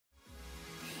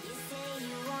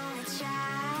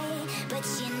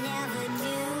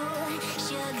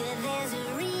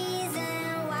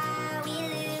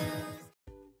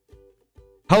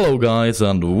Hello guys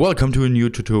and welcome to a new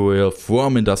tutorial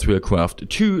from Industrial Craft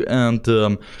 2, and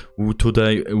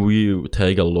today we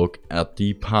take a look at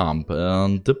the pump.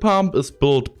 And the pump is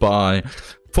built by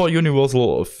 4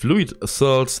 universal fluid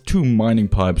cells, 2 mining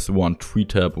pipes, 1 tree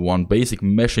tap, 1 basic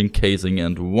meshing casing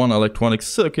and 1 electronic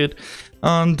circuit.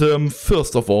 And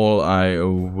first of all I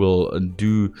will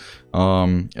do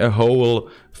a hole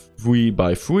 3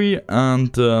 by 3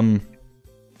 and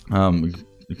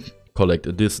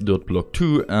collect this dirt block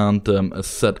 2 and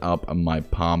set up my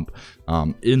pump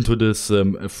into this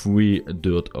free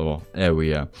dirt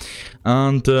area.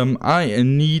 And I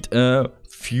need a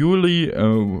fuel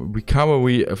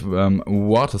recovery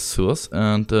water source,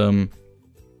 and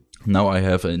now I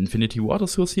have an infinity water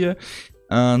source here.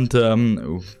 And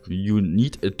you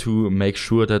need to make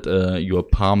sure that your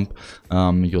pump,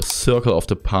 your circle of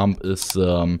the pump is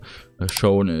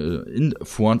shown in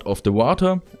front of the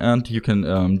water, and you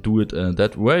can do it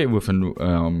that way with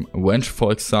a wrench,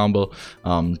 for example.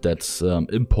 That's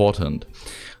important.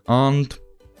 And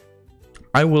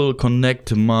I will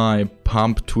connect my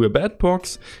pump to a bed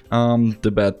box.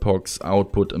 The bed box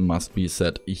output must be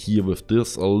set here with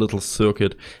this little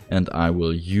circuit, and I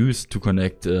will use to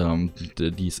connect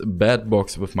these bed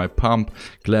box with my pump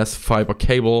glass fiber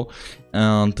cable.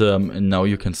 And now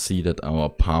you can see that our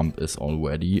pump is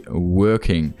already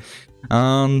working.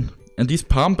 And this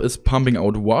pump is pumping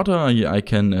out water. I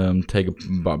can take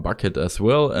a bucket as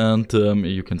well, and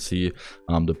you can see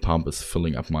the pump is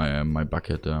filling up my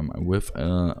bucket with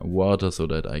water, so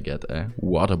that I get a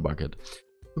water bucket.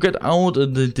 To get out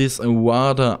this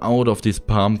water out of this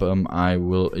pump, I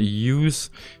will use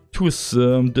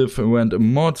 2 different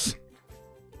mods.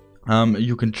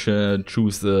 You can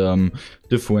choose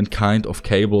different kind of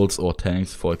cables or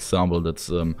tanks, for example.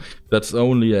 That's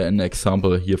only an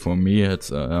example here for me.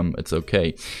 It's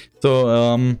okay.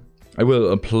 So I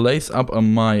will place up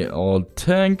my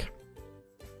tank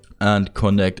and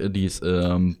connect this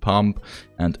pump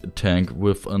and tank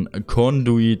with a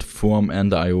conduit from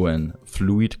NDION,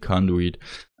 fluid conduit,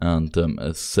 and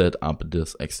set up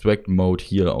this extract mode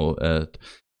here at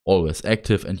always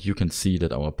active, and you can see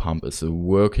that our pump is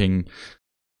working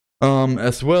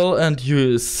as well, and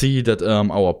you see that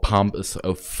our pump is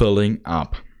filling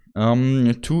up.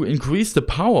 To increase the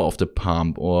power of the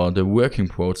pump or the working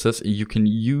process, you can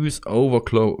use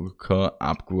overclocker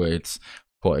upgrades,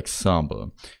 for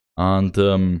example. And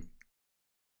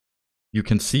you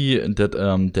can see that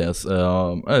there's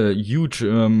a huge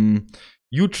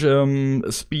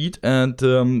speed, and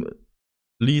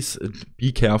please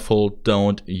be careful,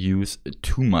 don't use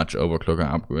too much overclocker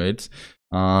upgrades.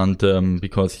 And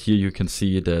because here you can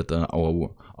see that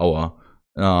our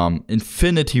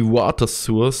infinity water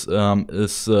source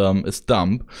is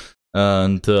dumb,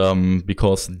 and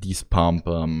because this pump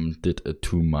did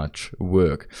too much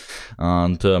work.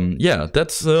 And yeah,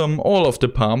 that's all of the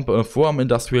pump from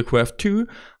Industrial Craft 2.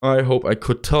 I hope I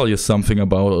could tell you something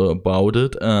about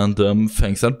it, and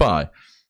thanks and bye.